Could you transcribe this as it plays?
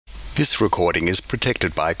This recording is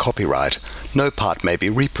protected by copyright. No part may be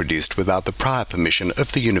reproduced without the prior permission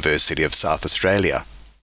of the University of South Australia.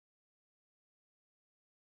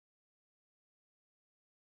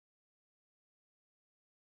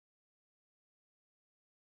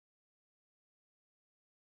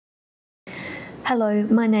 Hello,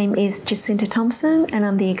 my name is Jacinta Thompson and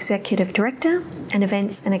I'm the Executive Director and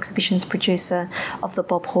Events and Exhibitions Producer of the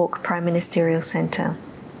Bob Hawke Prime Ministerial Centre.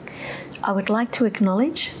 I would like to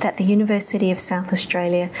acknowledge that the University of South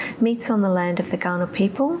Australia meets on the land of the Kaurna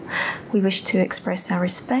people. We wish to express our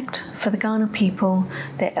respect for the Kaurna people,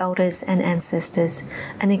 their elders and ancestors,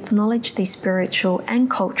 and acknowledge the spiritual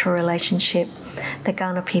and cultural relationship the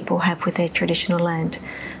Kaurna people have with their traditional land.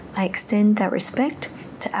 I extend that respect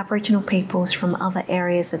to Aboriginal peoples from other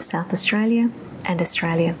areas of South Australia and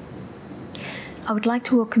Australia. I would like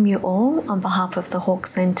to welcome you all on behalf of the Hawke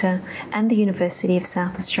Centre and the University of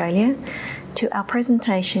South Australia to our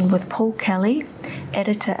presentation with Paul Kelly,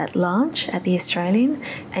 Editor-at-Large at The Australian,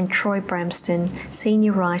 and Troy Bramston,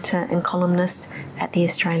 Senior Writer and Columnist at The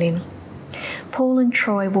Australian. Paul and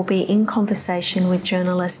Troy will be in conversation with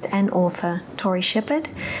journalist and author Tory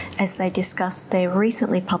as they discuss their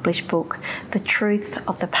recently published book, The Truth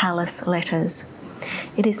of the Palace Letters.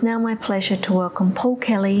 It is now my pleasure to welcome Paul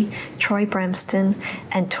Kelly, Troy Bramston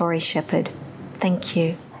and Tory. Thank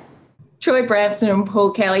you. Troy Bramston and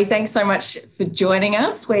Paul Kelly, thanks so much for joining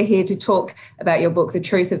us. We're here to talk about your book, The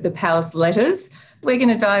Truth of the Palace Letters. We're going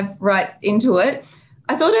to dive right into it.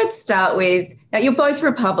 I thought I'd start with, now you're both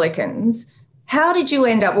Republicans. How did you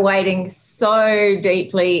end up wading so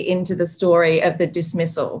deeply into the story of the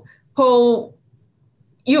dismissal? Paul,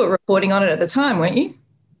 you were reporting on it at the time, weren't you?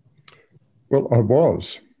 Well, I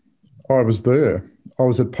was there. I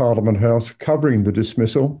was at Parliament House covering the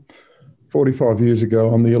dismissal 45 years ago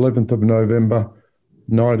on the 11th of November,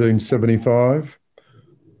 1975.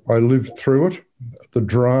 I lived through it, the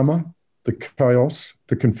drama, the chaos,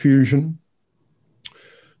 the confusion,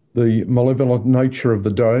 the malevolent nature of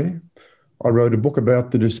the day. I wrote a book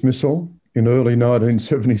about the dismissal in early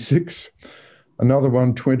 1976, another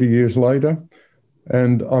one 20 years later,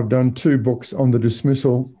 and I've done 2 books on the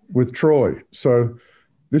dismissal with Troy. So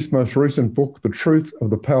this most recent book, The Truth of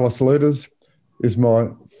the Palace Letters, is my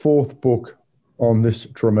 4th book on this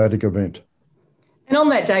dramatic event. And on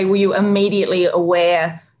that day, were you immediately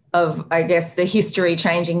aware of, I guess, the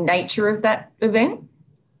history-changing nature of that event?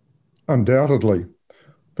 Undoubtedly.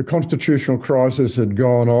 The constitutional crisis had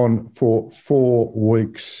gone on for 4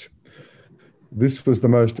 weeks. This was the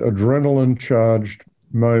most adrenaline-charged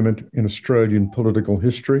moment in Australian political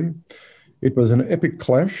history. It was an epic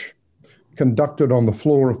clash conducted on the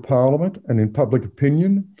floor of Parliament and in public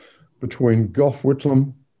opinion between Gough,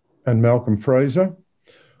 Whitlam and Malcolm Fraser,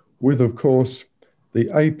 with, of course, the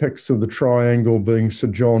apex of the triangle being Sir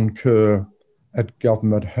John Kerr at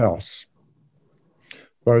Government House.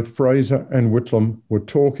 Both Fraser and Whitlam were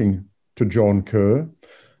talking to John Kerr.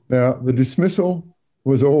 Now, the dismissal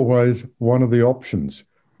was always one of the options.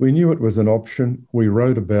 We knew it was an option, we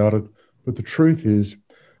wrote about it, but the truth is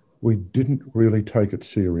we didn't really take it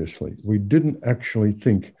seriously. We didn't actually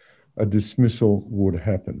think a dismissal would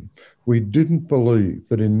happen. We didn't believe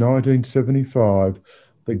that in 1975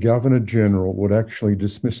 the Governor-General would actually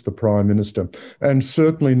dismiss the Prime Minister, and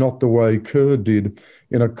certainly not the way Kerr did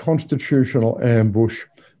in a constitutional ambush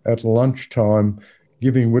at lunchtime,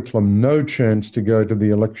 giving Whitlam no chance to go to the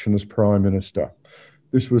election as Prime Minister.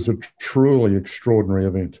 This was a truly extraordinary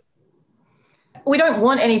event. We don't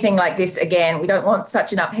want anything like this again. We don't want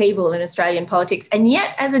such an upheaval in Australian politics. And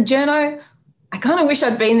yet, as a journo, I kind of wish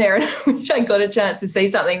I'd been there and I wish I got a chance to see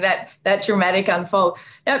something that dramatic unfold.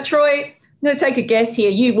 Now, Troy, I'm going to take a guess here.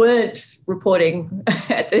 You weren't reporting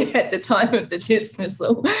at the time of the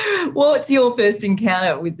dismissal. What's your first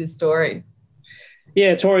encounter with this story?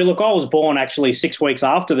 Yeah, Tory, look, I was born actually 6 weeks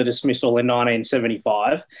after the dismissal in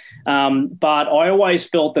 1975, but I always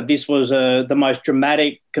felt that this was the most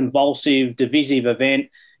dramatic, convulsive, divisive event,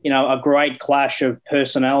 a great clash of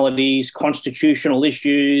personalities, constitutional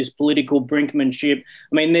issues, political brinkmanship.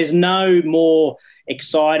 I mean, there's no more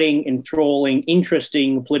exciting, enthralling,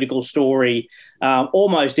 interesting political story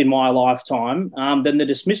almost in my lifetime than the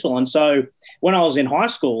dismissal. And so when I was in high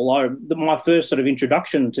school, my first sort of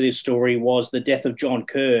introduction to this story was the death of John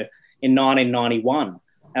Kerr in 1991.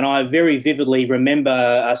 And I very vividly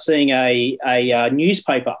remember seeing a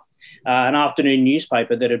newspaper, an afternoon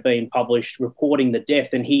newspaper that had been published reporting the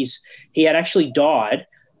death. And he had actually died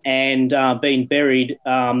and been buried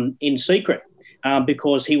in secret.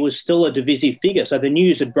 Because he was still a divisive figure. So the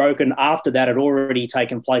news had broken after that had already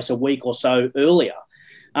taken place a week or so earlier.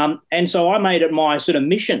 And so I made it my sort of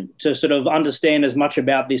mission to sort of understand as much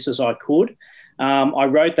about this as I could. I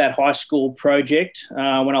wrote that high school project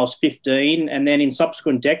when I was 15, and then in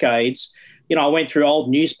subsequent decades, I went through old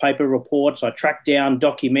newspaper reports, I tracked down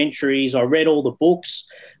documentaries, I read all the books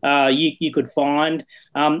you could find,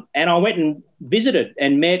 and I went and visited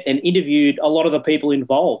and met and interviewed a lot of the people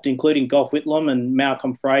involved, including Gough Whitlam and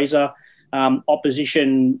Malcolm Fraser,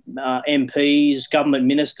 opposition MPs, government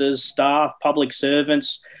ministers, staff, public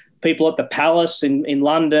servants, people at the Palace in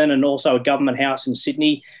London, and also a government house in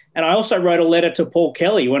Sydney. And I also wrote a letter to Paul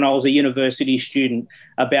Kelly when I was a university student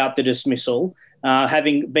about the dismissal,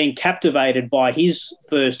 having been captivated by his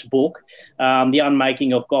first book, The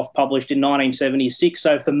Unmaking of Gough, published in 1976.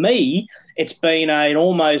 So for me, it's been an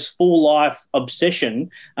almost full life obsession,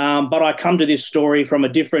 but I come to this story from a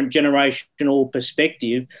different generational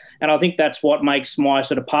perspective. And I think that's what makes my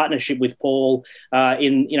sort of partnership with Paul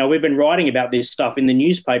we've been writing about this stuff in the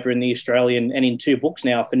newspaper, in the Australian, and in 2 books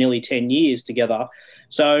now for nearly 10 years together.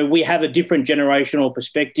 So we have a different generational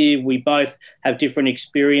perspective. We both have different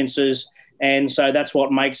experiences. And so that's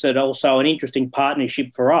what makes it also an interesting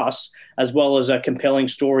partnership for us, as well as a compelling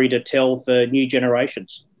story to tell for new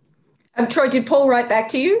generations. Troy, did Paul write back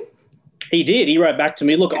to you? He did. He wrote back to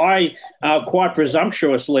me. Look, I quite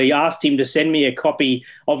presumptuously asked him to send me a copy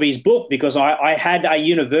of his book because I had a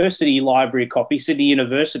university library copy, Sydney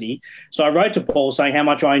University. So I wrote to Paul saying how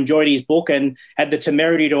much I enjoyed his book and had the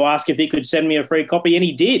temerity to ask if he could send me a free copy, and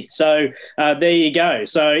he did. So there you go.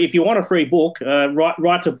 So if you want a free book,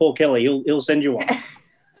 write to Paul Kelly. He'll send you one.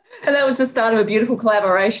 And that was the start of a beautiful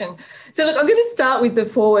collaboration. So look, I'm going to start with the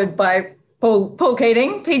foreword by Paul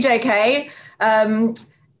Keating, PJK.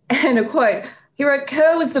 And a quote, he wrote,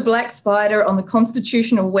 "Kerr was the black spider on the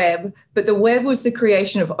constitutional web, but the web was the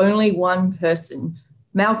creation of only one person,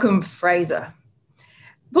 Malcolm Fraser."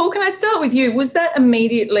 Paul, can I start with you? Was that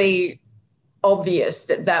immediately obvious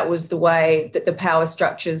that that was the way that the power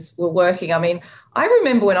structures were working? I mean, I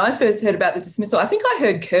remember when I first heard about the dismissal, I think I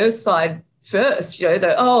heard Kerr's side first,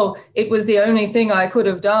 that, it was the only thing I could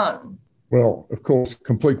have done. Well, of course,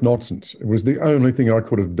 complete nonsense. It was the only thing I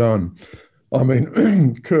could have done. I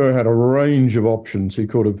mean, Kerr had a range of options he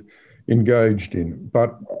could have engaged in.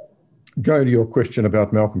 But go to your question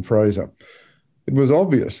about Malcolm Fraser. It was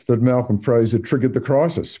obvious that Malcolm Fraser triggered the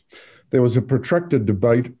crisis. There was a protracted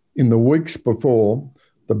debate in the weeks before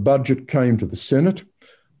the budget came to the Senate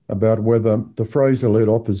about whether the Fraser-led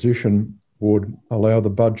opposition would allow the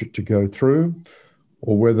budget to go through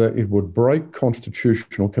or whether it would break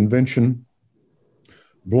constitutional convention,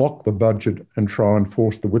 block the budget and try and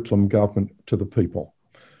force the Whitlam government to the people.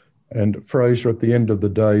 And Fraser, at the end of the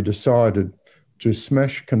day, decided to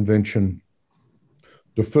smash convention,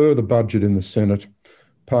 defer the budget in the Senate,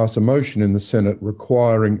 pass a motion in the Senate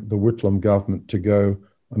requiring the Whitlam government to go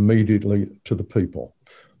immediately to the people.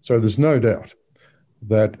 So there's no doubt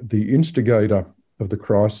that the instigator of the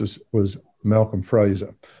crisis was Malcolm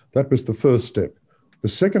Fraser. That was the first step. The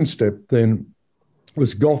second step then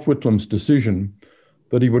was Gough Whitlam's decision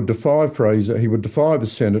that he would defy Fraser, he would defy the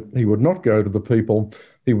Senate, he would not go to the people,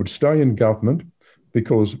 he would stay in government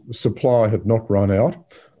because supply had not run out.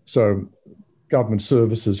 So government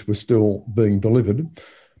services were still being delivered.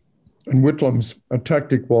 And Whitlam's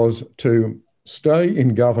tactic was to stay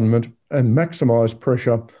in government and maximise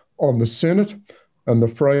pressure on the Senate and the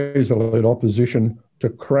Fraser-led opposition to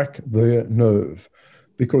crack their nerve.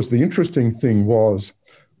 Because the interesting thing was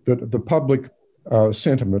that the public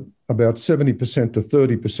sentiment, about 70% to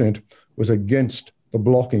 30%, was against the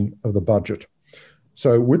blocking of the budget.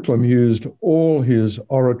 So Whitlam used all his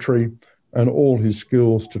oratory and all his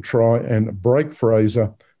skills to try and break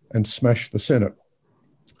Fraser and smash the Senate.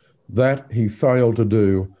 That he failed to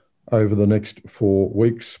do over the next 4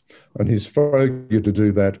 weeks, and his failure to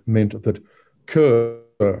do that meant that Kerr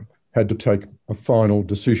had to take a final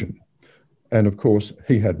decision. And of course,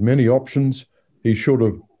 he had many options. He should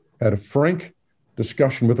have had a frank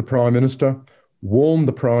discussion with the Prime Minister, warned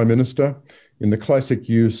the Prime Minister in the classic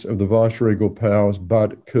use of the viceregal powers,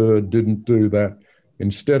 but Kerr didn't do that.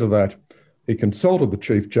 Instead of that, he consulted the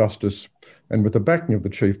Chief Justice and with the backing of the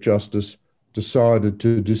Chief Justice, decided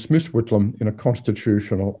to dismiss Whitlam in a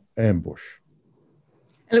constitutional ambush.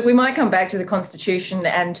 Look, we might come back to the Constitution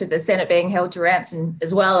and to the Senate being held to ransom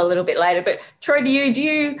as well a little bit later, but Troy, who do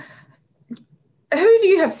you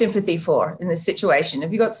have sympathy for in this situation?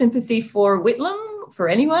 Have you got sympathy for Whitlam, for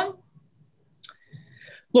anyone?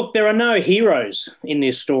 Look, there are no heroes in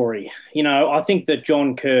this story. I think that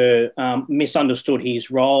John Kerr misunderstood his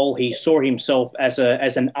role. He saw himself as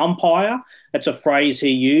an umpire. That's a phrase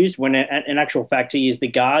he used when, in actual fact, he is the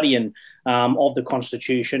guardian of the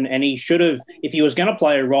Constitution. And he should have, if he was going to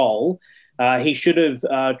play a role, he should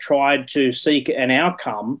have tried to seek an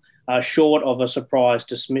outcome short of a surprise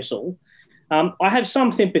dismissal. I have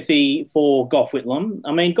some sympathy for Gough Whitlam.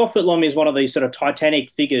 I mean, Gough Whitlam is one of these sort of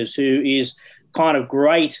titanic figures who is kind of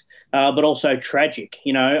great, but also tragic.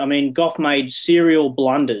 Gough made serial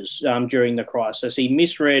blunders during the crisis. He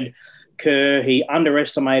misread Kerr. He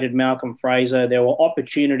underestimated Malcolm Fraser. There were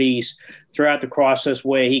opportunities throughout the crisis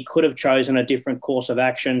where he could have chosen a different course of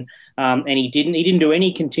action, and he didn't. He didn't do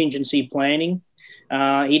any contingency planning.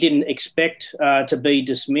 He didn't expect to be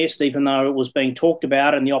dismissed, even though it was being talked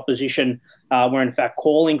about and the opposition were in fact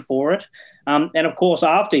calling for it. And of course,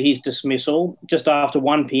 after his dismissal, just after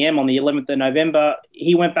 1 p.m. on the 11th of November,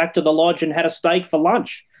 he went back to the lodge and had a steak for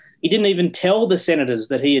lunch. He didn't even tell the senators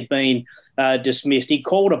that he had been dismissed. He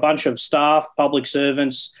called a bunch of staff, public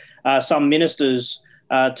servants, some ministers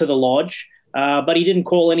to the lodge, but he didn't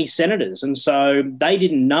call any senators. And so they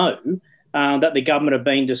didn't know that the government had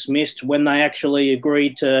been dismissed when they actually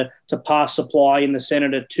agreed to pass supply in the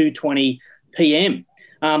Senate at 2:20 p.m.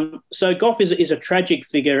 So Gough is a tragic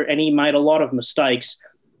figure, and he made a lot of mistakes.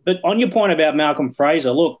 But on your point about Malcolm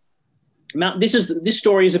Fraser, look, this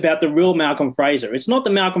story is about the real Malcolm Fraser. It's not the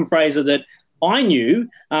Malcolm Fraser that I knew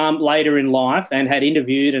later in life and had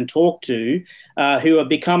interviewed and talked to, who had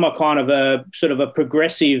become a kind of a sort of a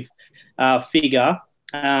progressive figure,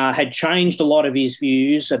 had changed a lot of his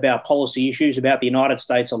views about policy issues, about the United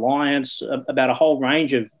States alliance, about a whole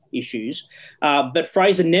range of issues. But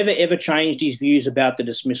Fraser never, ever changed his views about the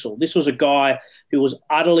dismissal. This was a guy who was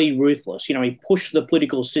utterly ruthless. He pushed the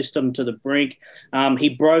political system to the brink. He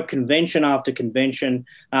broke convention after convention.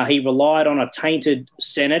 He relied on a tainted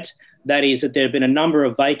Senate. That is, that there have been a number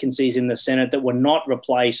of vacancies in the Senate that were not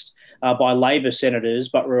replaced by Labor senators,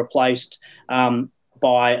 but were replaced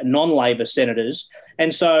by non-Labor senators.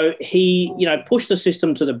 And so he, pushed the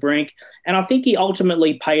system to the brink. And I think he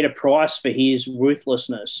ultimately paid a price for his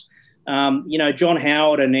ruthlessness. John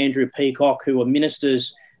Howard and Andrew Peacock, who were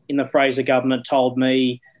ministers in the Fraser government, told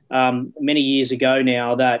me many years ago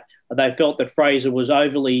now that they felt that Fraser was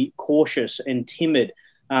overly cautious and timid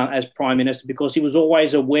as Prime Minister because he was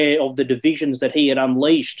always aware of the divisions that he had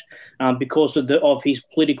unleashed because of his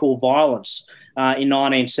political violence in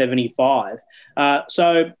 1975.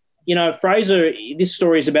 Fraser, this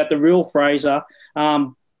story is about the real Fraser,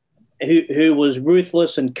 who was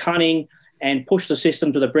ruthless and cunning and pushed the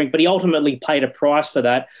system to the brink, but he ultimately paid a price for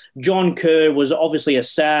that. John Kerr was obviously a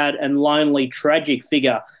sad and lonely, tragic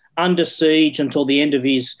figure, under siege until the end of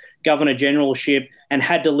his Governor Generalship and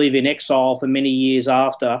had to live in exile for many years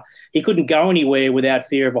after. He couldn't go anywhere without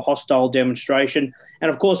fear of a hostile demonstration. And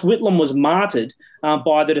of course, Whitlam was martyred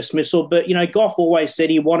by the dismissal. But, Gough always said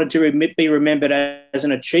he wanted to be remembered as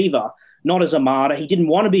an achiever, not as a martyr. He didn't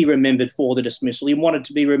want to be remembered for the dismissal. He wanted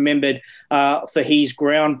to be remembered for his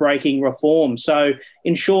groundbreaking reform. So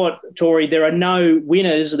in short, Tory, there are no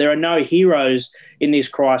winners, there are no heroes in this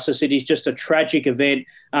crisis. It is just a tragic event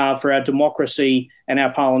for our democracy and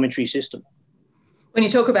our parliamentary system. When you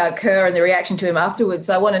talk about Kerr and the reaction to him afterwards,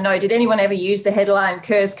 I want to know, did anyone ever use the headline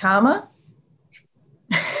Kerr's karma?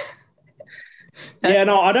 Yeah,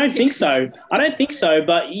 no, I don't think so.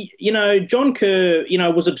 But, John Kerr,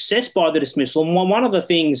 was obsessed by the dismissal. And one of the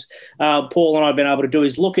things Paul and I have been able to do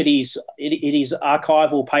is look at his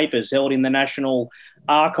archival papers held in the National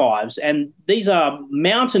Archives. And these are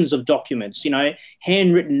mountains of documents,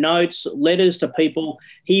 handwritten notes, letters to people.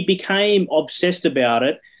 He became obsessed about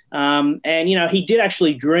it. He did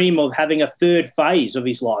actually dream of having a third phase of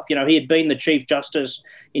his life. He had been the Chief Justice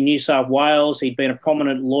in New South Wales. He'd been a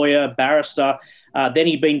prominent lawyer, barrister. Then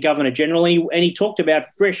he'd been Governor General, and he talked about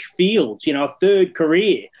fresh fields, a third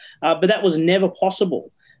career. But that was never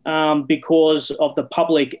possible because of the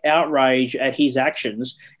public outrage at his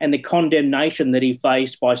actions and the condemnation that he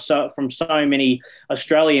faced from so many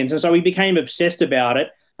Australians. And so he became obsessed about it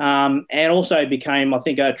and also became, I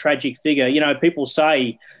think, a tragic figure. People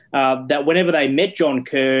say that whenever they met John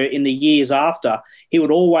Kerr in the years after, he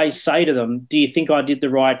would always say to them, "Do you think I did the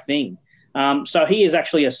right thing?" So he is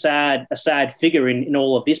actually a sad figure in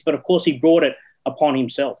all of this, but of course he brought it upon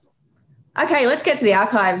himself. Okay, let's get to the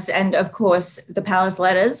archives and, of course, the Palace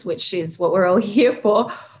letters, which is what we're all here for.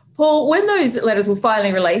 Paul, when those letters were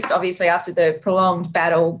finally released, obviously after the prolonged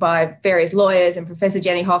battle by various lawyers and Professor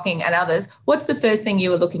Jenny Hawking and others, what's the first thing you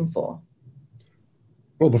were looking for?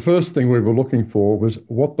 Well, the first thing we were looking for was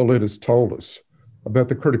what the letters told us about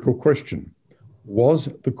the critical question. Was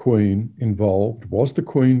the Queen involved? Was the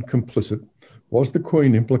Queen complicit? Was the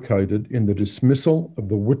Queen implicated in the dismissal of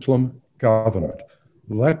the Whitlam government?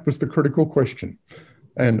 That was the critical question.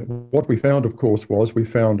 And what we found, of course, was we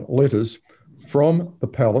found letters from the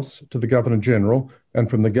palace to the Governor-General and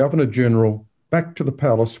from the Governor-General back to the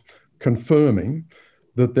palace confirming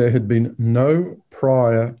that there had been no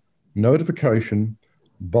prior notification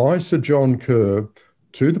by Sir John Kerr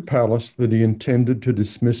to the palace that he intended to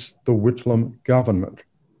dismiss the Whitlam government.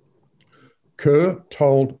 Kerr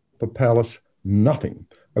told the palace nothing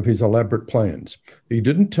of his elaborate plans. He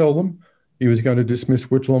didn't tell them he was going to dismiss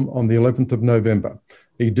Whitlam on the 11th of November.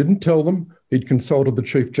 He didn't tell them he'd consulted the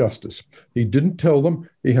Chief Justice. He didn't tell them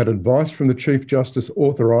he had advice from the Chief Justice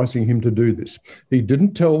authorising him to do this. He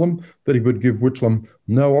didn't tell them that he would give Whitlam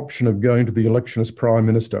no option of going to the election as Prime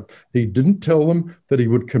Minister. He didn't tell them that he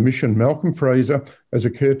would commission Malcolm Fraser as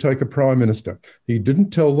a caretaker Prime Minister. He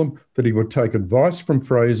didn't tell them that he would take advice from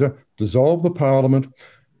Fraser, dissolve the Parliament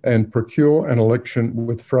and procure an election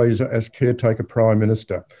with Fraser as caretaker Prime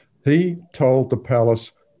Minister. He told the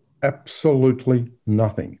palace absolutely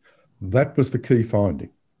nothing. That was the key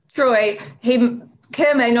finding. Troy,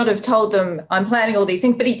 Kerr may not have told them, I'm planning all these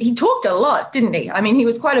things, but he talked a lot, didn't he? I mean, he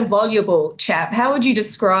was quite a voluble chap. How would you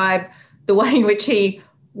describe the way in which he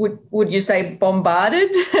would you say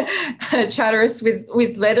bombarded Charteris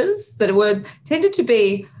with letters that were tended to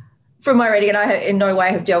be, from my reading, and I in no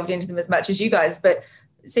way have delved into them as much as you guys, but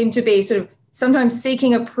seemed to be sort of sometimes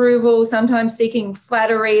seeking approval, sometimes seeking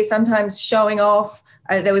flattery, sometimes showing off.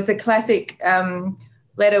 There was the classic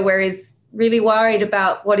letter where he's really worried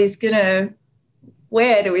about what he's going to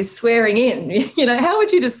wear to his swearing in. You know, how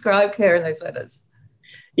would you describe Kerr in those letters?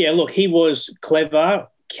 Yeah, look, he was clever,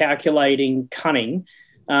 calculating, cunning,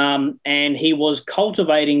 and he was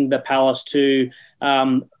cultivating the palace to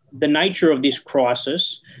the nature of this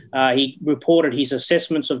crisis. He reported his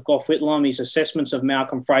assessments of Gough Whitlam, his assessments of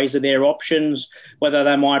Malcolm Fraser, their options, whether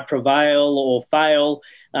they might prevail or fail.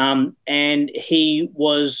 And he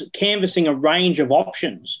was canvassing a range of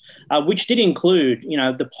options, which did include, you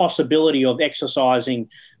know, the possibility of exercising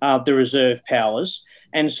the reserve powers.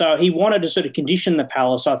 And so he wanted to sort of condition the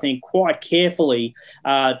palace, I think, quite carefully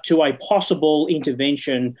to a possible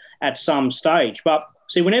intervention at some stage. But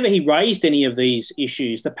see, whenever he raised any of these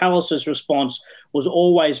issues, the palace's response was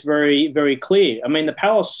always very, very clear. I mean, the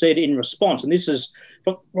palace said in response, and this is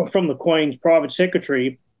from the Queen's private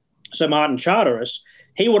secretary, Sir Martin Charteris,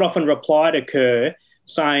 he would often reply to Kerr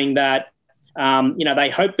saying that, you know, they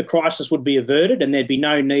hoped the crisis would be averted and there'd be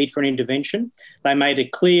no need for an intervention. They made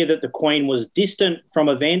it clear that the Queen was distant from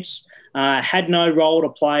events, had no role to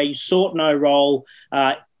play, sought no role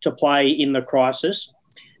to play in the crisis.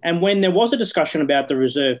 And when there was a discussion about the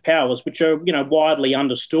reserve powers, which are, you know, widely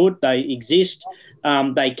understood, they exist,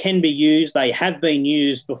 they can be used, they have been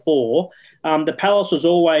used before, the palace was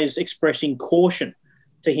always expressing caution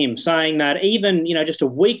to him, saying that even, you know, just a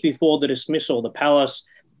week before the dismissal, the palace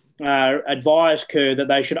advised Kerr that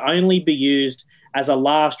they should only be used as a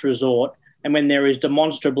last resort and when there is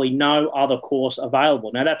demonstrably no other course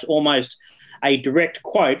available. Now, that's almost a direct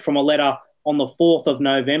quote from a letter on the 4th of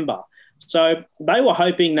November. So they were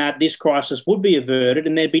hoping that this crisis would be averted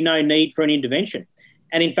and there'd be no need for an intervention.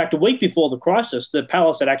 And in fact, a week before the crisis, the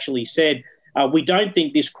palace had actually said, we don't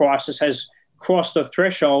think this crisis has crossed the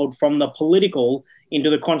threshold from the political into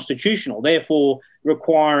the constitutional, therefore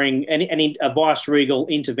requiring a vice-regal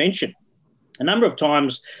intervention. A number of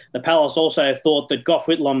times, the palace also thought that Gough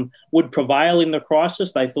Whitlam would prevail in the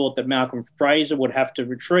crisis. They thought that Malcolm Fraser would have to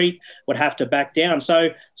retreat, would have to back down. So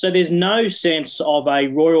there's no sense of a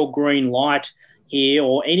royal green light here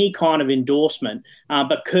or any kind of endorsement.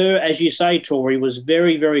 But Kerr, as you say, Tory, was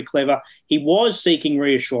very, very clever. He was seeking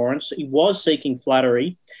reassurance. He was seeking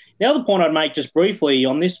flattery. The other point I'd make just briefly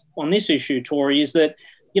on this issue, Tory, is that,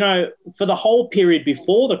 you know, for the whole period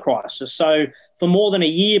before the crisis, so for more than a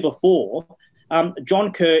year before,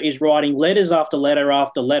 John Kerr is writing letters after letter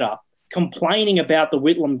after letter complaining about the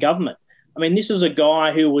Whitlam government. I mean, this is a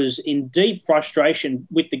guy who was in deep frustration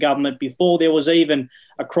with the government before there was even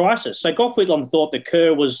a crisis. So Gough Whitlam thought that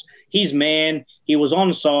Kerr was his man. He was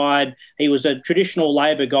on side. He was a traditional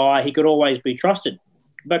Labor guy. He could always be trusted.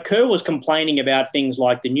 But Kerr was complaining about things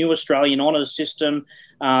like the new Australian honours system,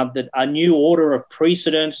 a new order of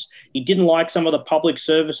precedence. He didn't like some of the public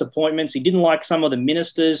service appointments. He didn't like some of the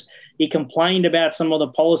ministers. He complained about some of the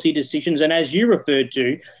policy decisions. And as you referred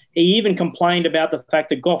to, he even complained about the fact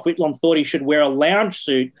that Gough Whitlam thought he should wear a lounge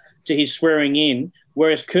suit to his swearing in,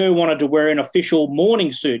 whereas Kerr wanted to wear an official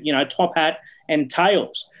morning suit, you know, top hat and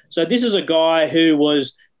tails. So this is a guy who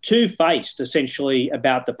was two-faced essentially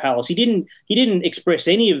about the palace. He didn't express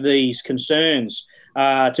any of these concerns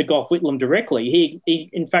to Gough Whitlam directly. He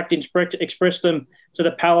in fact expressed them to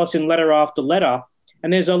the palace in letter after letter.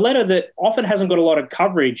 And there's a letter that often hasn't got a lot of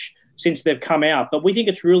coverage since they've come out, but we think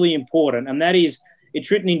it's really important, and that is it's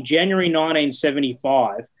written in January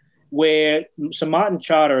 1975, where Sir Martin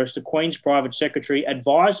Charteris, the Queen's private secretary,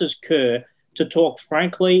 advises Kerr to talk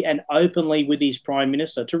frankly and openly with his Prime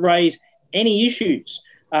Minister, to raise any issues,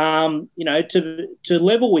 to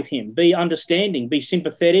level with him, be understanding, be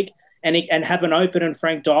sympathetic, and have an open and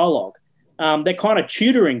frank dialogue. They're kind of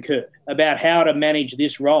tutoring Kerr about how to manage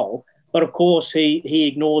this role, but of course he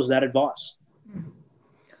ignores that advice.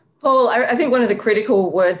 Paul, I think one of the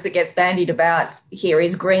critical words that gets bandied about here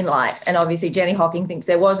is green light. And obviously Jenny Hawke thinks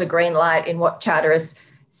there was a green light in what Charteris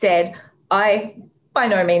said. I, by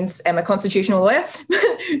no means, am a constitutional lawyer.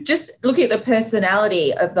 Just looking at the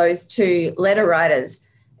personality of those two letter writers,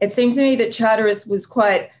 it seemed to me that Charteris was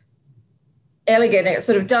quite elegant at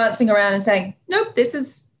sort of dancing around and saying, nope, this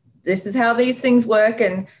is how these things work.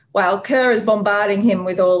 And while Kerr is bombarding him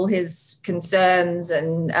with all his concerns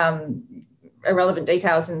and irrelevant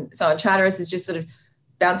details and so on, Charteris is just sort of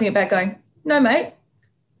bouncing it back going, no, mate,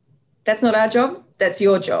 that's not our job, that's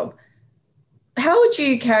your job. How would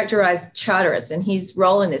you characterise Charteris and his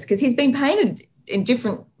role in this? Because he's been painted in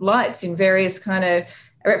different lights in various kind of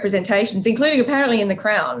representations, including apparently in The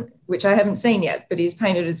Crown, which I haven't seen yet, but he's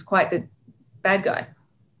painted as quite the bad guy.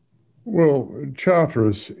 Well,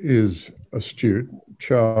 Charteris is astute.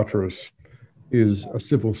 Charteris is a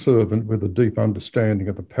civil servant with a deep understanding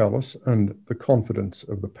of the palace and the confidence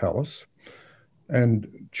of the palace.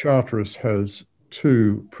 And Charteris has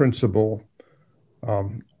two principal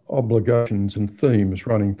obligations and themes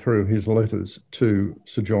running through his letters to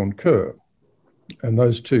Sir John Kerr. And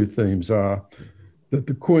those two themes are that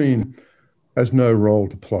the Queen has no role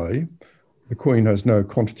to play, the Queen has no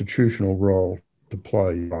constitutional role to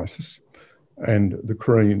play in the crisis, and the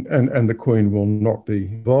Queen will not be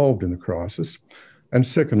involved in the crisis. And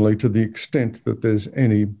secondly, to the extent that there's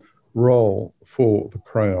any role for the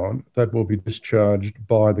Crown, that will be discharged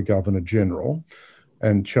by the Governor-General.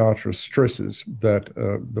 And Charteris stresses that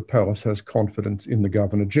the Palace has confidence in the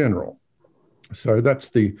Governor-General. So that's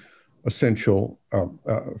the essential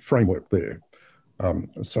framework there.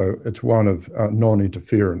 So it's one of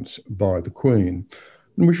non-interference by the Queen.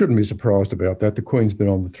 And we shouldn't be surprised about that. The Queen's been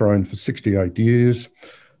on the throne for 68 years.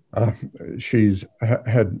 She's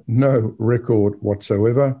had no record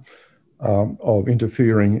whatsoever of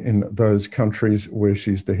interfering in those countries where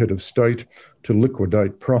she's the head of state to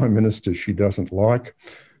liquidate prime ministers she doesn't like.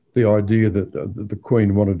 The idea that the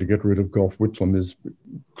Queen wanted to get rid of Gough Whitlam is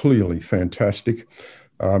clearly fantastic.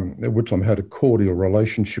 Whitlam had a cordial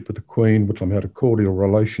relationship with the Queen. Whitlam had a cordial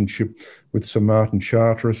relationship with Sir Martin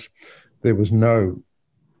Charteris. There was no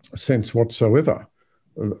sense whatsoever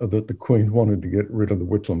that the Queen wanted to get rid of the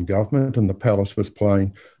Whitlam government, and the Palace was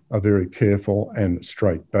playing a very careful and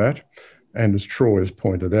straight bat. And as Troy has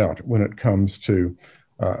pointed out, when it comes to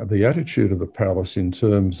the attitude of the Palace in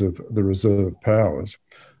terms of the reserve powers,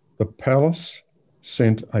 the Palace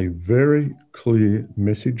sent a very clear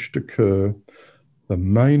message to Kerr. The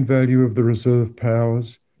main value of the reserve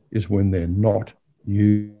powers is when they're not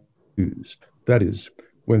used. That is,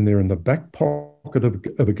 when they're in the back pocket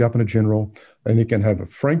of a Governor-General, and he can have a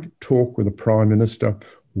frank talk with the Prime Minister,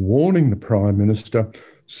 warning the Prime Minister,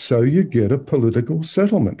 so you get a political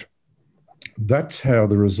settlement. That's how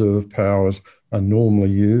the reserve powers are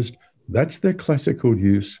normally used. That's their classical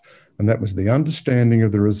use, and that was the understanding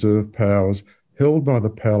of the reserve powers held by the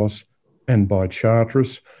Palace and by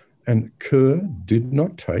Charteris, and Kerr did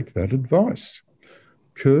not take that advice.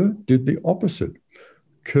 Kerr did the opposite.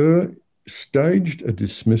 Kerr staged a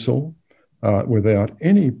dismissal without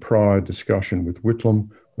any prior discussion with Whitlam,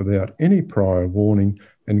 without any prior warning,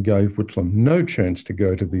 and gave Whitlam no chance to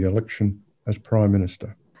go to the election as Prime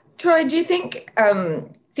Minister. Troy, do you think,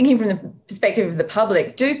 thinking from the perspective of the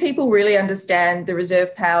public, do people really understand the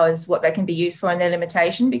reserve powers, what they can be used for and their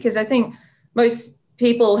limitation? Because I think most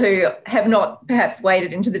people who have not perhaps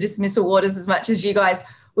waded into the dismissal waters as much as you guys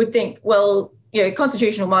would think, well,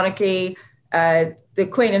 constitutional monarchy, the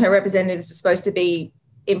Queen and her representatives are supposed to be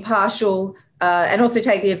impartial and also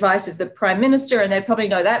take the advice of the Prime Minister, and they'd probably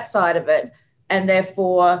know that side of it. And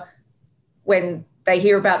therefore, when they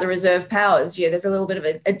hear about the reserve powers, there's a little bit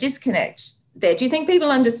of a disconnect there. Do you think people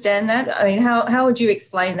understand that? I mean, how would you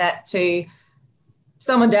explain that to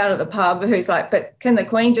someone down at the pub who's like, but can the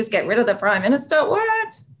Queen just get rid of the Prime Minister?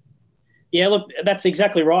 What? Yeah, look, that's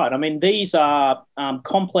exactly right. I mean, these are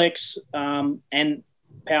complex and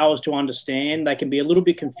powers to understand. They can be a little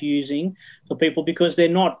bit confusing for people because they're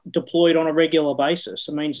not deployed on a regular basis.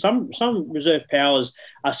 I mean, some reserve powers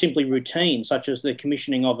are simply routine, such as the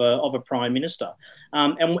commissioning of a Prime Minister.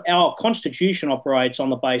 And our Constitution operates on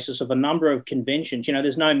the basis of a number of conventions. You know,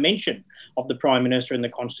 there's no mention of the Prime Minister in the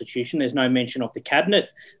Constitution. There's no mention of the Cabinet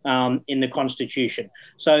in the Constitution.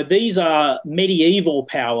 So these are medieval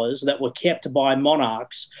powers that were kept by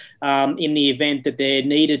monarchs in the event that there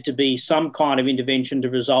needed to be some kind of intervention to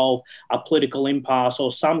resolve a political impasse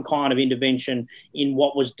or some kind of intervention in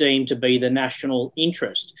what was deemed to be the national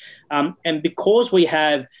interest. And because we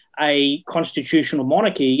have a constitutional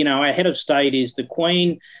monarchy, you know, our head of state is the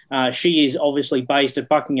Queen. She is obviously based at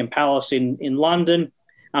Buckingham Palace in London.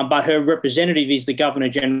 But her representative is the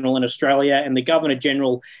Governor-General in Australia, and the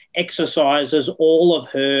Governor-General exercises all of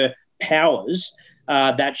her powers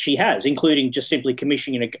that she has, including just simply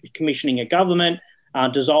commissioning a government,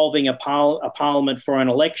 dissolving a parliament for an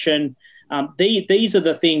election. These are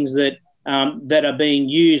the things that are being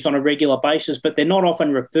used on a regular basis, but they're not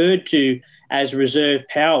often referred to as reserve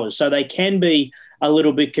powers. So they can be a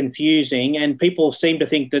little bit confusing, and people seem to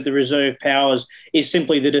think that the reserve powers is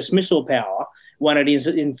simply the dismissal power, when it is,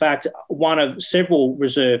 in fact, one of several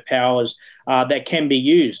reserve powers that can be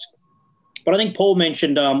used. But I think Paul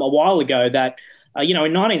mentioned a while ago that, in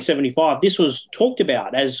 1975, this was talked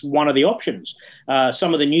about as one of the options.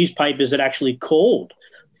 Some of the newspapers had actually called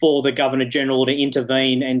for the Governor-General to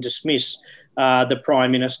intervene and dismiss the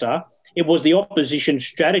Prime Minister. It was the opposition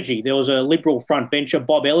strategy. There was a Liberal frontbencher,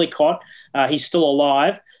 Bob Ellicott. He's still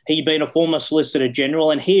alive. He'd been a former Solicitor General,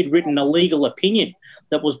 and he had written a legal opinion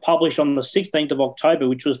that was published on the 16th of October,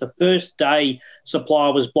 which was the first day supply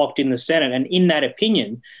was blocked in the Senate. And in that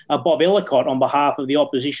opinion, Bob Ellicott, on behalf of the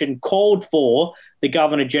opposition, called for the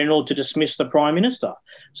Governor-General to dismiss the Prime Minister.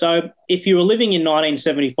 So if you were living in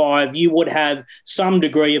 1975, you would have some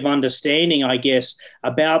degree of understanding, I guess,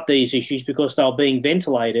 about these issues because they were being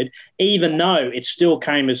ventilated, even though it still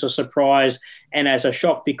came as a surprise and as a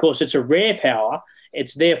shock because it's a rare power.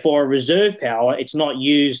 It's therefore a reserve power. It's not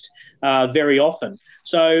used very often.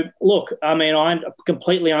 So, look, I mean, I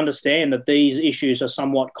completely understand that these issues are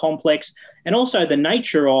somewhat complex, and also the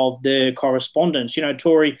nature of the correspondence. You know,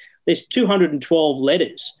 Tory, there's 212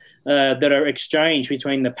 letters that are exchanged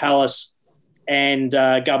between the Palace and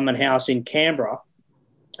Government House in Canberra.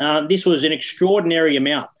 This was an extraordinary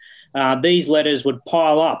amount. These letters would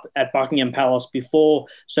pile up at Buckingham Palace before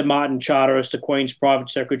Sir Martin Charteris, the Queen's private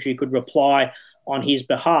secretary, could reply on his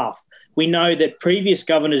behalf. We know that previous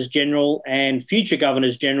Governors-General and future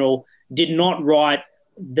Governors-General did not write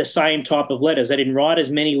the same type of letters. They didn't write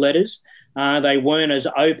as many letters. They weren't as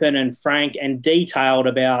open and frank and detailed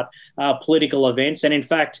about political events. And in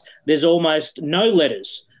fact, there's almost no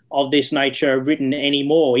letters of this nature written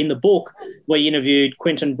anymore. In the book, we interviewed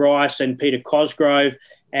Quentin Bryce and Peter Cosgrove,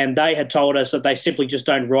 and they had told us that they simply just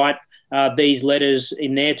don't write these letters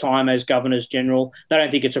in their time as Governors-General. They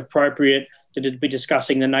don't think it's appropriate to be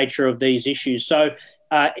discussing the nature of these issues. So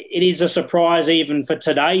it is a surprise even for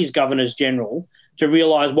today's Governors-General to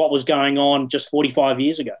realise what was going on just 45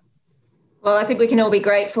 years ago. Well, I think we can all be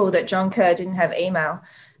grateful that John Kerr didn't have email.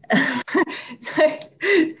 So,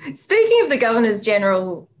 speaking of the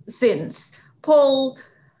Governors-General since, Paul,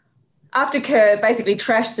 after Kerr basically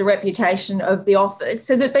trashed the reputation of the office,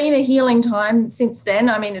 has it been a healing time since then?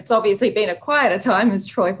 I mean, it's obviously been a quieter time, as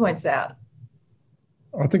Troy points out.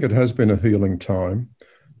 I think it has been a healing time.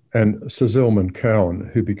 And Sir Zelman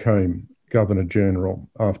Cowen, who became Governor-General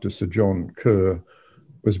after Sir John Kerr,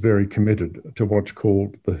 was very committed to what's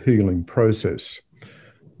called the healing process.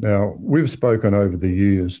 Now, we've spoken over the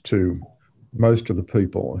years to most of the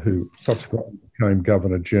people who subsequently became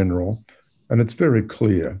Governor-General, and it's very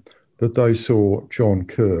clear that they saw John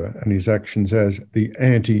Kerr and his actions as the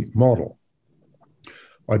anti-model.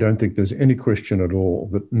 I don't think there's any question at all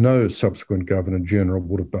that no subsequent Governor-General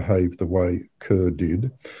would have behaved the way Kerr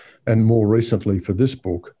did. And more recently for this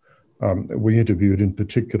book, we interviewed in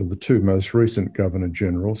particular the two most recent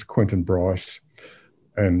Governor-Generals, Quentin Bryce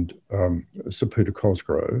and Sir Peter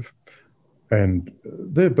Cosgrove. And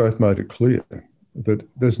they've both made it clear that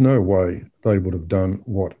there's no way they would have done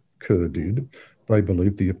what Kerr did. They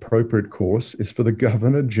believe the appropriate course is for the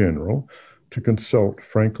Governor-General to consult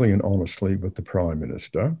frankly and honestly with the Prime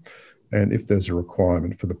Minister. And if there's a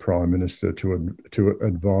requirement for the Prime Minister to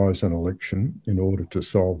advise an election in order to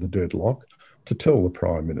solve the deadlock, to tell the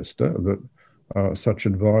Prime Minister that such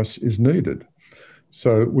advice is needed.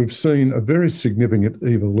 So we've seen a very significant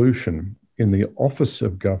evolution in the office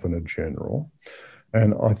of Governor-General,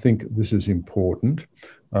 and I think this is important.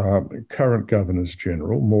 Current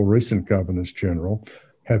Governors-General, more recent Governors-General,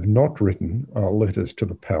 have not written letters to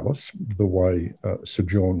the palace the way Sir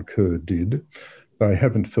John Kerr did. They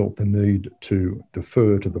haven't felt the need to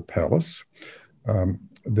defer to the palace.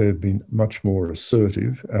 They've been much more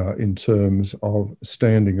assertive in terms of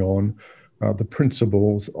standing on the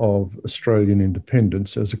principles of Australian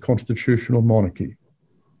independence as a constitutional monarchy.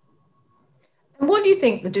 And what do you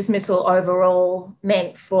think the dismissal overall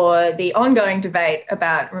meant for the ongoing debate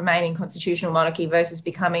about remaining constitutional monarchy versus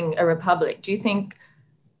becoming a republic? Do you think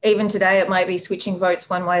even today it might be switching votes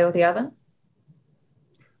one way or the other?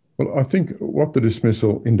 Well, I think what the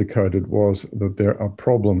dismissal indicated was that there are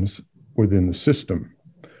problems within the system.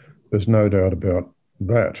 There's no doubt about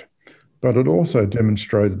that. But it also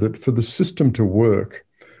demonstrated that for the system to work,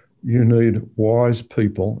 you need wise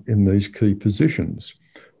people in these key positions.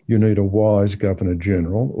 You need a wise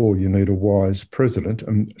Governor-General or you need a wise President,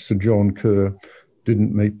 and Sir John Kerr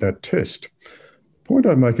didn't meet that test. The point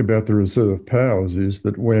I make about the reserve powers is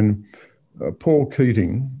that when Paul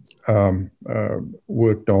Keating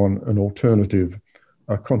worked on an alternative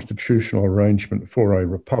constitutional arrangement for a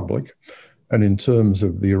republic, and in terms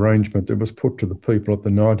of the arrangement that was put to the people at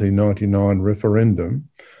the 1999 referendum,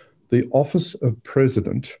 the office of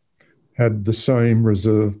President had the same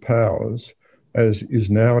reserve powers as is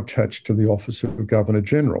now attached to the office of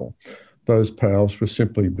Governor-General. Those powers were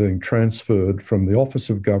simply being transferred from the office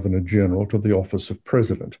of Governor-General to the office of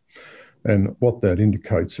President. And what that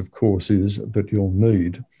indicates, of course, is that you'll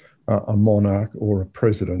need a monarch or a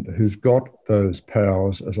president who's got those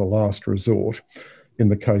powers as a last resort in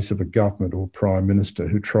the case of a government or prime minister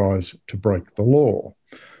who tries to break the law.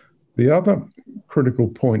 The other critical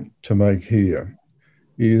point to make here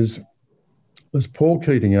is, as Paul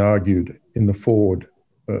Keating argued in the foreword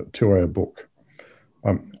to our book,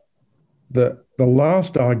 the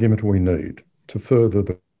last argument we need to further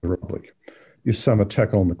the Republic is some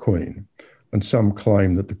attack on the Queen and some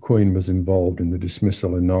claim that the Queen was involved in the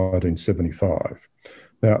dismissal in 1975.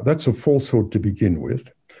 Now, that's a falsehood to begin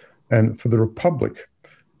with, and for the Republic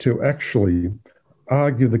to actually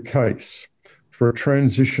argue the case for a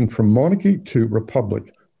transition from monarchy to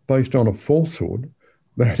republic based on a falsehood,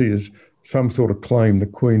 that is, some sort of claim the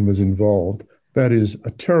Queen was involved, that is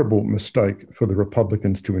a terrible mistake for the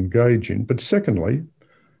Republicans to engage in. But secondly,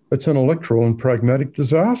 it's an electoral and pragmatic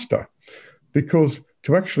disaster, because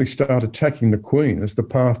to actually start attacking the Queen as the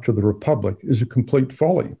path to the Republic is a complete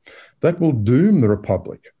folly. That will doom the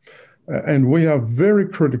Republic. And we are very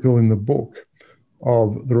critical in the book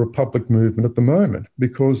of the Republic movement at the moment,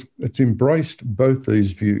 because it's embraced both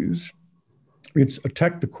these views. It's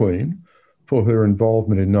attacked the Queen for her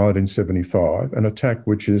involvement in 1975, an attack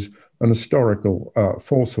which is an historical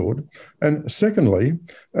falsehood. And secondly,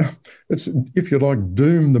 it's, if you like,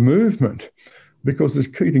 doom the movement, because as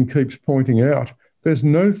Keating keeps pointing out, there's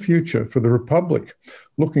no future for the Republic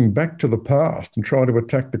looking back to the past and trying to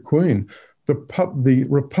attack the Queen. The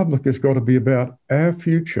Republic has got to be about our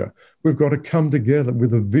future. We've got to come together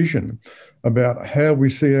with a vision about how we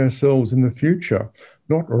see ourselves in the future,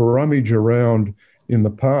 not rummage around in the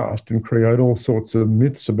past and create all sorts of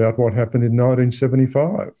myths about what happened in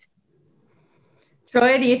 1975.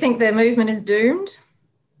 Troy, do you think the movement is doomed?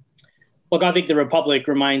 Look, I think the Republic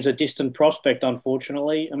remains a distant prospect,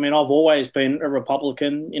 unfortunately. I mean, I've always been a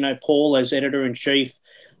Republican. You know, Paul, as editor-in-chief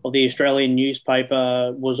of the Australian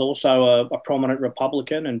newspaper, was also a prominent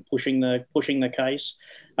Republican and pushing the case.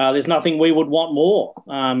 There's nothing we would want more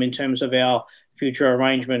in terms of our future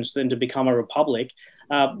arrangements than to become a republic.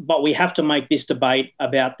 But we have to make this debate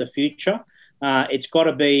about the future. It's got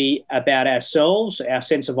to be about ourselves, our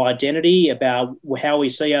sense of identity, about how we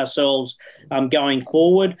see ourselves going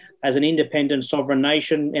forward as an independent sovereign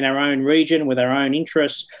nation in our own region with our own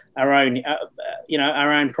interests, our own,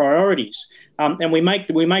 our own priorities. And we make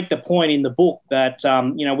the point in the book that,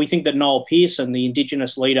 we think that Noel Pearson, the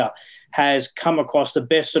Indigenous leader, has come across the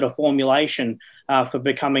best sort of formulation for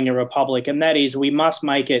becoming a republic, and that is we must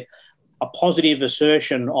make it a positive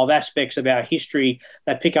assertion of aspects of our history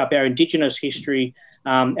that pick up our Indigenous history,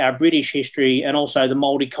 our British history, and also the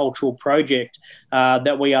multicultural project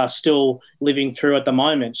that we are still living through at the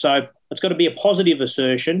moment. So it's got to be a positive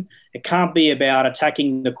assertion. It can't be about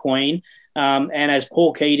attacking the Queen. And as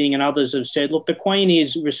Paul Keating and others have said, look, the Queen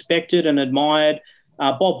is respected and admired.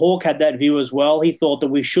 Bob Hawke had that view as well. He thought that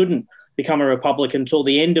we shouldn't become a republic until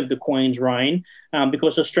the end of the Queen's reign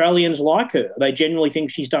because Australians like her. They generally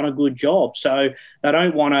think she's done a good job. So they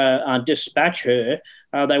don't want to dispatch her.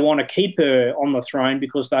 They want to keep her on the throne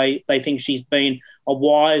because they think she's been a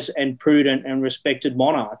wise and prudent and respected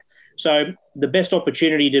monarch. So the best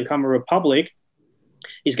opportunity to become a republic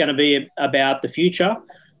is going to be about the future.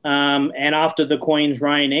 and after the Queen's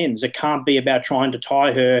reign ends. It can't be about trying to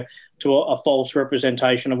tie her to a false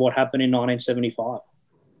representation of what happened in 1975.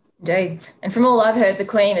 Indeed. And from all I've heard, the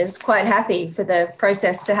Queen is quite happy for the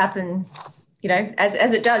process to happen,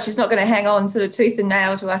 as it does. She's not going to hang on sort of tooth and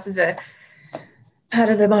nail to us as a part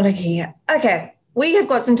of the monarchy. Okay, we have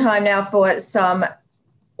got some time now for some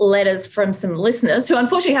letters from some listeners who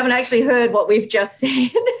unfortunately haven't actually heard what we've just said.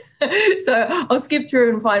 So I'll skip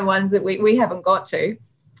through and find ones that we haven't got to.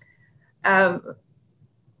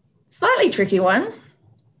 Slightly tricky one.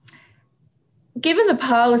 Given the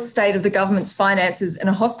parlous state of the government's finances and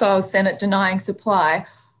a hostile Senate denying supply,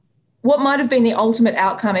 what might have been the ultimate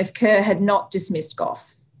outcome if Kerr had not dismissed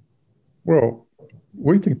Gough? Well,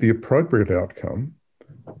 we think the appropriate outcome,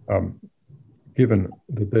 given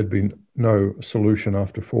that there'd been no solution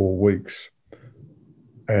after 4 weeks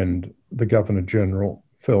and the Governor-General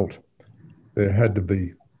felt there had to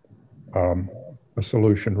be a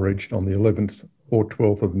solution reached on the 11th or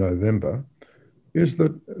 12th of November, is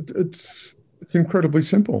that it's incredibly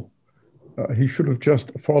simple. He should have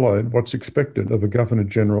just followed what's expected of a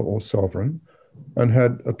Governor-General or Sovereign and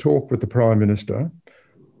had a talk with the Prime Minister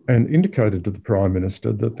and indicated to the Prime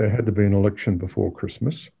Minister that there had to be an election before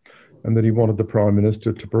Christmas and that he wanted the Prime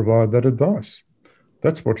Minister to provide that advice.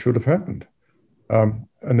 That's what should have happened. And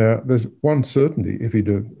now there's one certainty: if he'd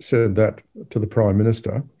have said that to the Prime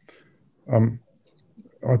Minister,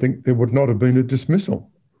 I think there would not have been a dismissal.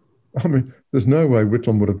 I mean, there's no way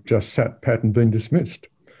Whitlam would have just sat pat and been dismissed.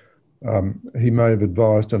 He may have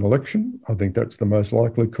advised an election. I think that's the most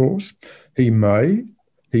likely course. He may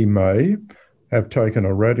have taken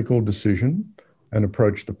a radical decision and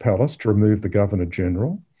approached the palace to remove the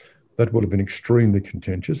Governor-General. That would have been extremely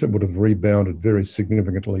contentious. It would have rebounded very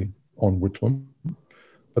significantly on Whitlam.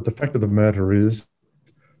 But the fact of the matter is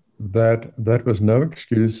that that was no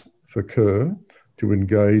excuse for Kerr to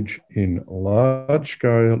engage in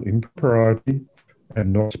large-scale impropriety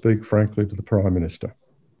and not speak frankly to the Prime Minister.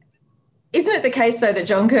 Isn't it the case, though, that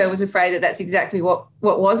John Kerr was afraid that that's exactly what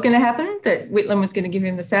was going to happen, that Whitlam was going to give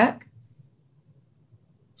him the sack?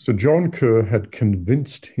 So John Kerr had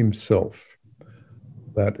convinced himself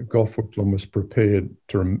that Gough Whitlam was prepared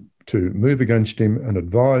to move against him and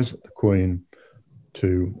advise the Queen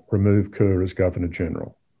to remove Kerr as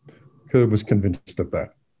Governor-General. Kerr was convinced of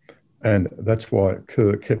that. And that's why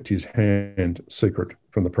Kerr kept his hand secret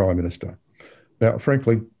from the Prime Minister. Now,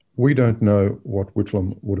 frankly, we don't know what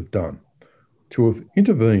Whitlam would have done. To have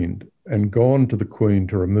intervened and gone to the Queen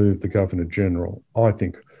to remove the Governor-General, I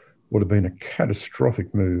think, would have been a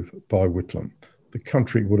catastrophic move by Whitlam. The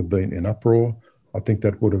country would have been in uproar. I think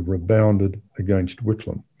that would have rebounded against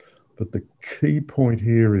Whitlam. But the key point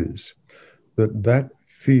here is that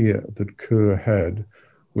fear that Kerr had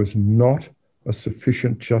was not a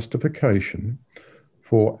sufficient justification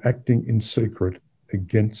for acting in secret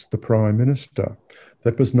against the Prime Minister.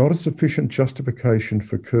 That was not a sufficient justification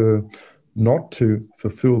for Kerr not to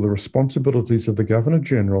fulfil the responsibilities of the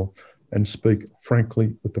Governor-General and speak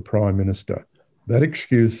frankly with the Prime Minister. That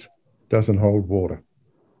excuse doesn't hold water.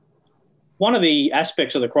 One of the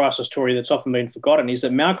aspects of the crisis, Tory, that's often been forgotten is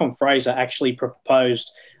that Malcolm Fraser actually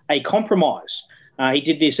proposed a compromise. He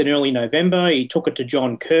did this in early November. He took it to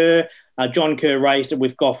John Kerr. John Kerr raised it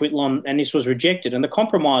with Gough Whitlam, and this was rejected. And the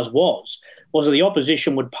compromise was that the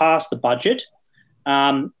opposition would pass the budget.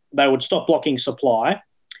 They would stop blocking supply.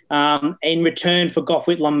 In return for Gough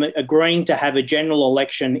Whitlam agreeing to have a general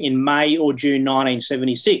election in May or June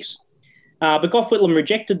 1976. But Gough Whitlam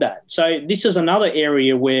rejected that. So this is another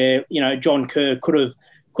area where, John Kerr could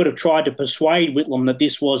have tried to persuade Whitlam that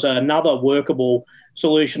this was another workable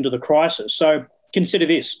solution to the crisis. So consider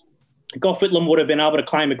this. Gough Whitlam would have been able to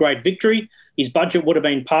claim a great victory. His budget would have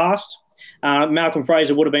been passed. Malcolm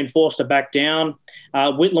Fraser would have been forced to back down.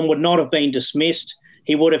 Whitlam would not have been dismissed.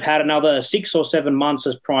 He would have had another 6 or 7 months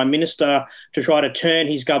as Prime Minister to try to turn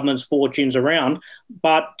his government's fortunes around.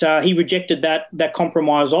 But he rejected that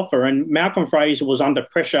compromise offer, and Malcolm Fraser was under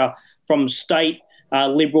pressure from state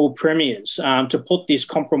Liberal premiers to put this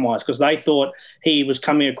compromise because they thought he was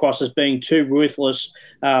coming across as being too ruthless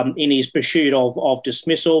in his pursuit of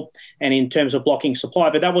dismissal and in terms of blocking supply.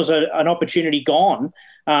 But that was an opportunity gone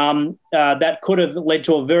that could have led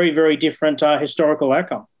to a very, very different historical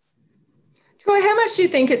outcome. Troy, how much do you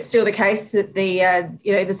think it's still the case that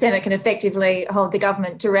the Senate can effectively hold the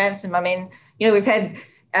government to ransom? I mean, we've had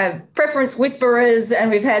preference whisperers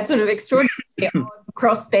and we've had sort of extraordinary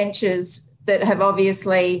crossbenchers that have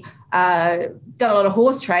obviously done a lot of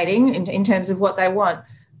horse trading in terms of what they want.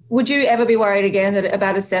 Would you ever be worried again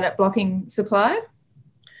about a Senate blocking supply?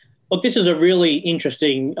 Look, this is a really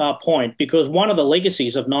interesting point because one of the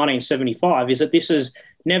legacies of 1975 is that this is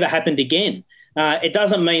never happened again. It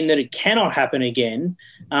doesn't mean that it cannot happen again,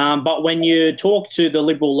 but when you talk to the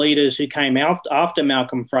Liberal leaders who came after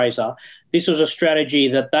Malcolm Fraser, this was a strategy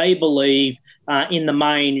that they believe in the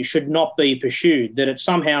main should not be pursued, that it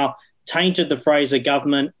somehow tainted the Fraser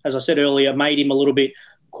government, as I said earlier, made him a little bit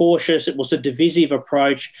cautious. It was a divisive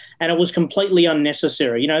approach, and it was completely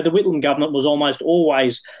unnecessary. You know, the Whitlam government was almost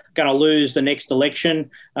always going to lose the next election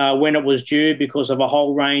when it was due because of a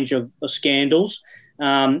whole range of scandals.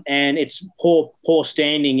 And it's poor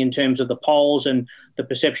standing in terms of the polls and the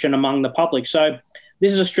perception among the public. So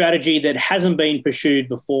this is a strategy that hasn't been pursued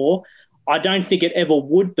before. I don't think it ever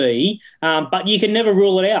would be, but you can never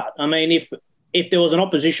rule it out. I mean, if there was an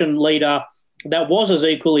opposition leader that was as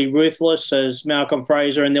equally ruthless as Malcolm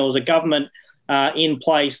Fraser, and there was a government in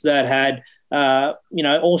place that had,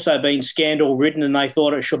 also been scandal-ridden, and they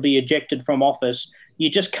thought it should be ejected from office, you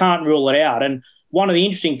just can't rule it out. And one of the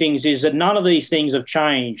interesting things is that none of these things have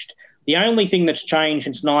changed. The only thing that's changed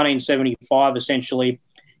since 1975, essentially,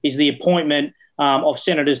 is the appointment of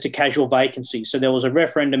senators to casual vacancies. So there was a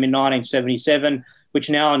referendum in 1977, which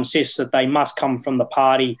now insists that they must come from the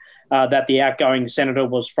party that the outgoing senator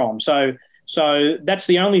was from. So that's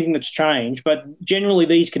the only thing that's changed. But generally,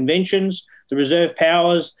 these conventions, the reserve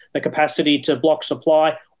powers, the capacity to block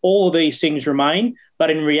supply, all of these things remain. But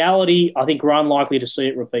in reality, I think we're unlikely to see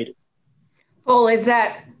it repeated. Paul, is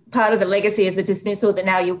that part of the legacy of the dismissal that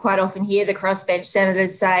now you'll quite often hear the crossbench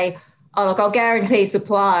senators say, oh, look, I'll guarantee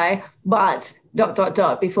supply, but ...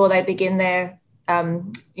 before they begin their,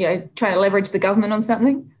 trying to leverage the government on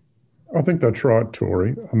something? I think that's right,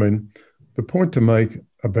 Tory. I mean, the point to make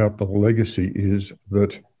about the legacy is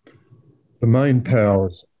that the main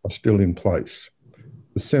powers are still in place.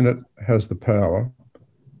 The Senate has the power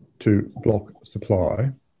to block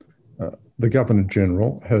supply. The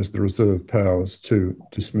Governor-General has the reserve powers to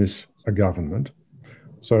dismiss a government.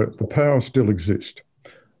 So the powers still exist.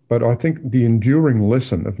 But I think the enduring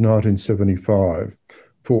lesson of 1975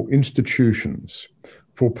 for institutions,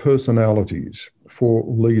 for personalities, for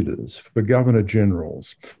leaders, for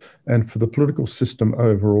Governor-Generals, and for the political system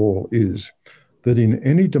overall is that in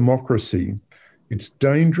any democracy, it's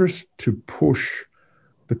dangerous to push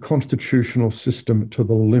the constitutional system to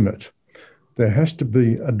the limit. There has to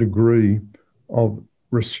be a degree of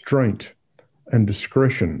restraint and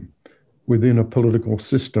discretion within a political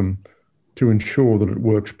system to ensure that it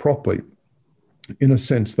works properly. In a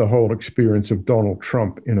sense, the whole experience of Donald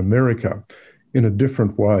Trump in America, in a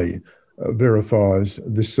different way, verifies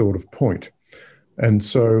this sort of point. And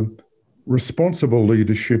so responsible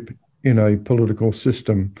leadership in a political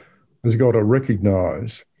system has got to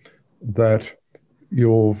recognise that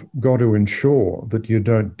you've got to ensure that you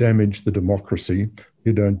don't damage the democracy,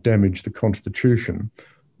 you don't damage the Constitution,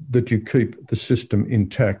 that you keep the system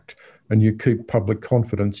intact and you keep public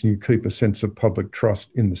confidence and you keep a sense of public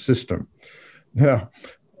trust in the system. Now,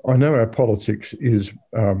 I know our politics is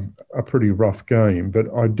a pretty rough game, but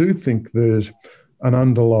I do think there's an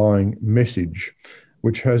underlying message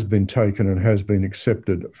which has been taken and has been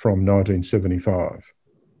accepted from 1975.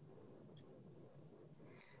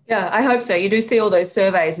 Yeah, I hope so. You do see all those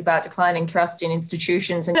surveys about declining trust in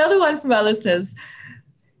institutions. Another one from our listeners.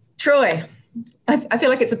 Troy, I feel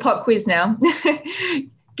like it's a pop quiz now.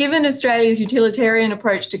 Given Australia's utilitarian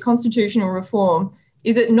approach to constitutional reform,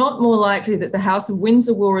 is it not more likely that the House of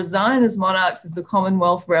Windsor will resign as monarchs of the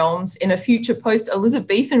Commonwealth realms in a future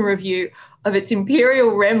post-Elizabethan review of its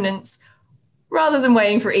imperial remnants rather than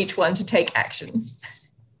waiting for each one to take action?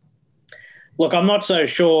 Look, I'm not so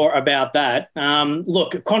sure about that.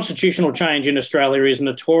 Look, constitutional change in Australia is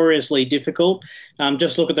notoriously difficult.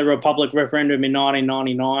 Just look at the Republic referendum in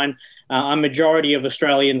 1999. A majority of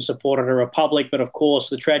Australians supported a republic, but of course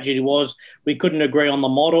the tragedy was we couldn't agree on the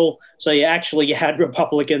model. So you actually had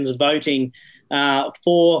Republicans voting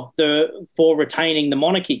for retaining the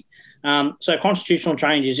monarchy. So constitutional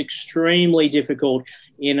change is extremely difficult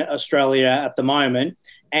in Australia at the moment.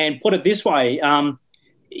 And put it this way,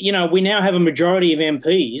 we now have a majority of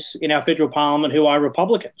MPs in our federal parliament who are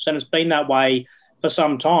Republicans, and it's been that way for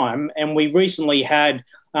some time. And we recently had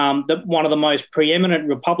one of the most preeminent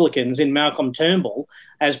Republicans in Malcolm Turnbull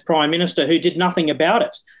as Prime Minister who did nothing about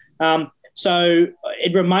it. So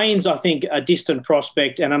it remains, I think, a distant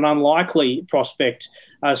prospect and an unlikely prospect,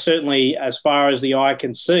 certainly as far as the eye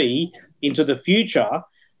can see into the future.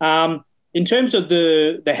 In terms of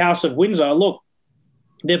the House of Windsor, look,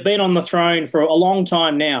 they've been on the throne for a long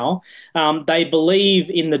time now. They believe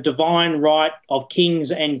in the divine right of kings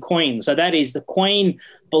and queens. So that is, the Queen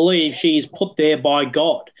believes she is put there by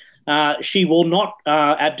God. She will not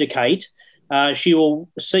abdicate. She will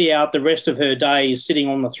see out the rest of her days sitting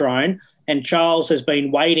on the throne. and Charles has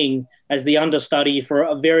been waiting as the understudy for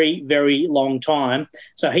a very, very long time.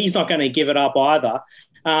 So he's not going to give it up either.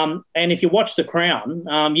 And if you watch The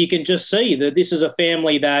Crown, you can just see that this is a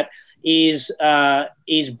family that is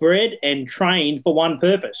bred and trained for one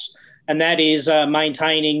purpose, and that is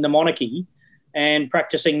maintaining the monarchy and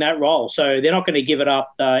practicing that role. So they're not going to give it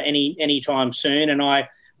up anytime soon. And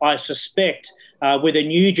I suspect with a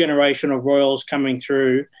new generation of royals coming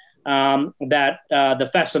through, that the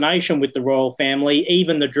fascination with the royal family,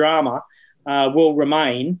 even the drama, will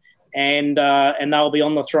remain, and they'll be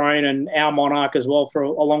on the throne and our monarch as well for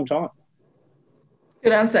a long time.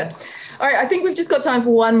 Good answer. All right, I think we've just got time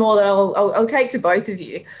for one more that I'll take to both of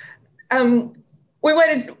you. We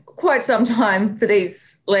waited quite some time for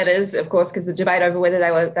these letters, of course, because the debate over whether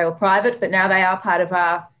they were private, but now they are part of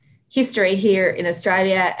our history here in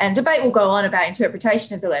Australia, and debate will go on about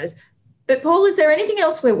interpretation of the letters. But Paul, is there anything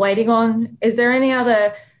else we're waiting on? Is there any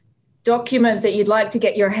other document that you'd like to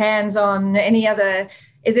get your hands on?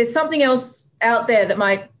 Is there something else out there that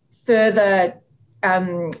might further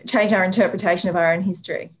change our interpretation of our own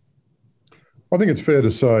history? I think it's fair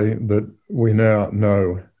to say that we now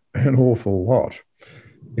know an awful lot.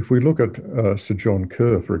 If we look at Sir John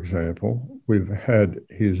Kerr, for example, we've had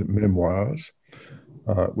his memoirs,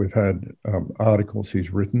 we've had articles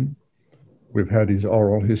he's written, we've had his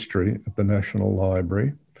oral history at the National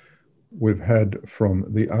Library, we've had from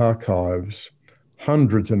the archives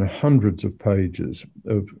hundreds and hundreds of pages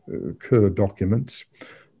of Kerr documents,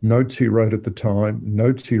 notes he wrote at the time,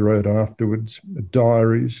 notes he wrote afterwards,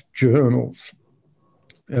 diaries, journals,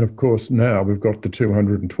 and of course now we've got the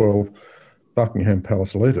 212 Buckingham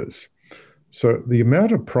Palace letters. So the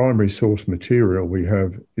amount of primary source material we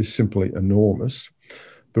have is simply enormous.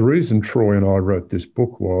 The reason Troy and I wrote this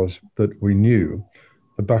book was that we knew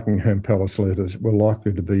the Buckingham Palace letters were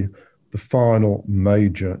likely to be the final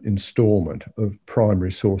major instalment of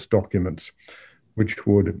primary source documents, which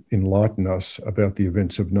would enlighten us about the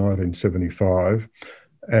events of 1975.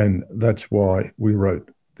 And that's why we wrote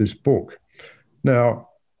this book. Now,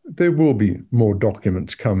 there will be more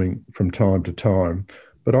documents coming from time to time,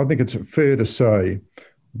 but I think it's fair to say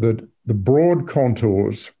that the broad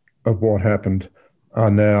contours of what happened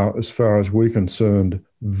are now, as far as we're concerned,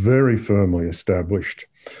 very firmly established.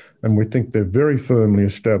 And we think they're very firmly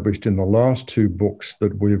established in the last two books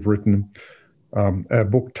that we've written, our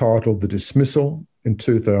book titled The Dismissal in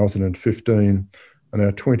 2015 and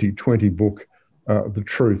our 2020 book, The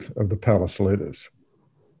Truth of the Palace Letters.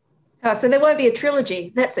 So there won't be a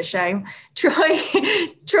trilogy. That's a shame. Troy,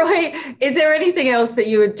 is there anything else that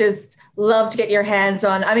you would just love to get your hands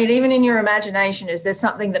on? I mean, even in your imagination, is there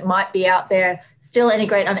something that might be out there, still any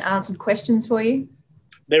great unanswered questions for you?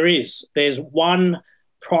 There is. There's one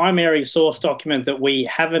primary source document that we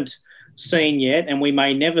haven't seen yet, and we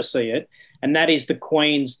may never see it, and that is the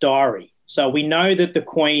Queen's diary. So we know that the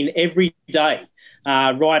Queen every day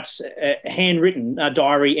writes handwritten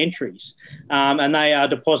diary entries, and they are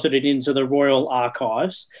deposited into the Royal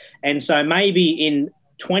Archives. And so maybe in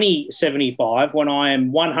 2075, when I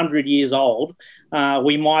am 100 years old,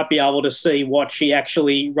 we might be able to see what she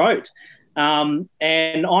actually wrote. And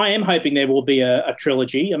I am hoping there will be a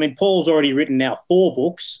trilogy. I mean, Paul's already written now 4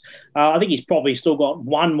 books. I think he's probably still got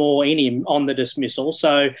one more in him on the dismissal.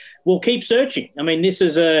 So we'll keep searching. I mean, this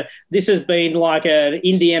has been like an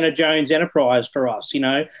Indiana Jones enterprise for us,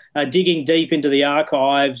 digging deep into the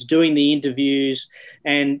archives, doing the interviews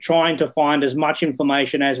and trying to find as much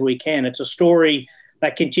information as we can. It's a story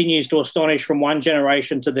that continues to astonish from one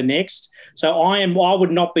generation to the next. So I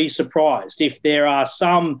would not be surprised if there are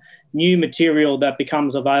some new material that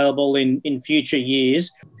becomes available in future years.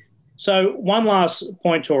 So one last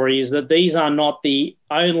point, Tory, is that these are not the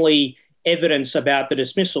only evidence about the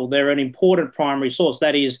dismissal. They're an important primary source,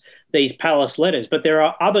 that is these palace letters. But there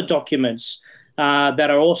are other documents that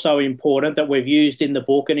are also important that we've used in the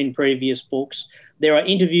book and in previous books. There are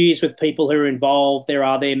interviews with people who are involved. There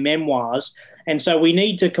are their memoirs. And so we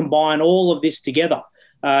need to combine all of this together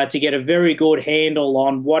to get a very good handle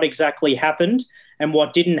on what exactly happened and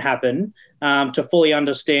what didn't happen to fully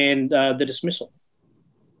understand the dismissal.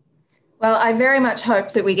 Well, I very much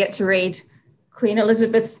hope that we get to read Queen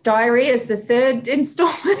Elizabeth's diary as the 3rd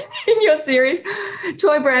instalment in your series.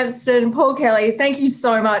 Troy Bramston, Paul Kelly, thank you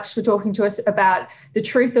so much for talking to us about The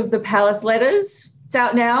Truth of the Palace Letters. It's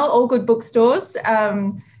out now, all good bookstores.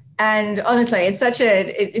 And honestly, it's such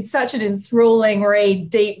an enthralling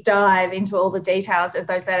read, deep dive into all the details of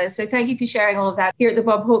those letters. So thank you for sharing all of that here at the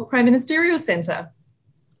Bob Hawke Prime Ministerial Centre.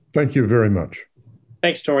 Thank you very much.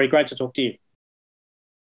 Thanks, Tory. Great to talk to you.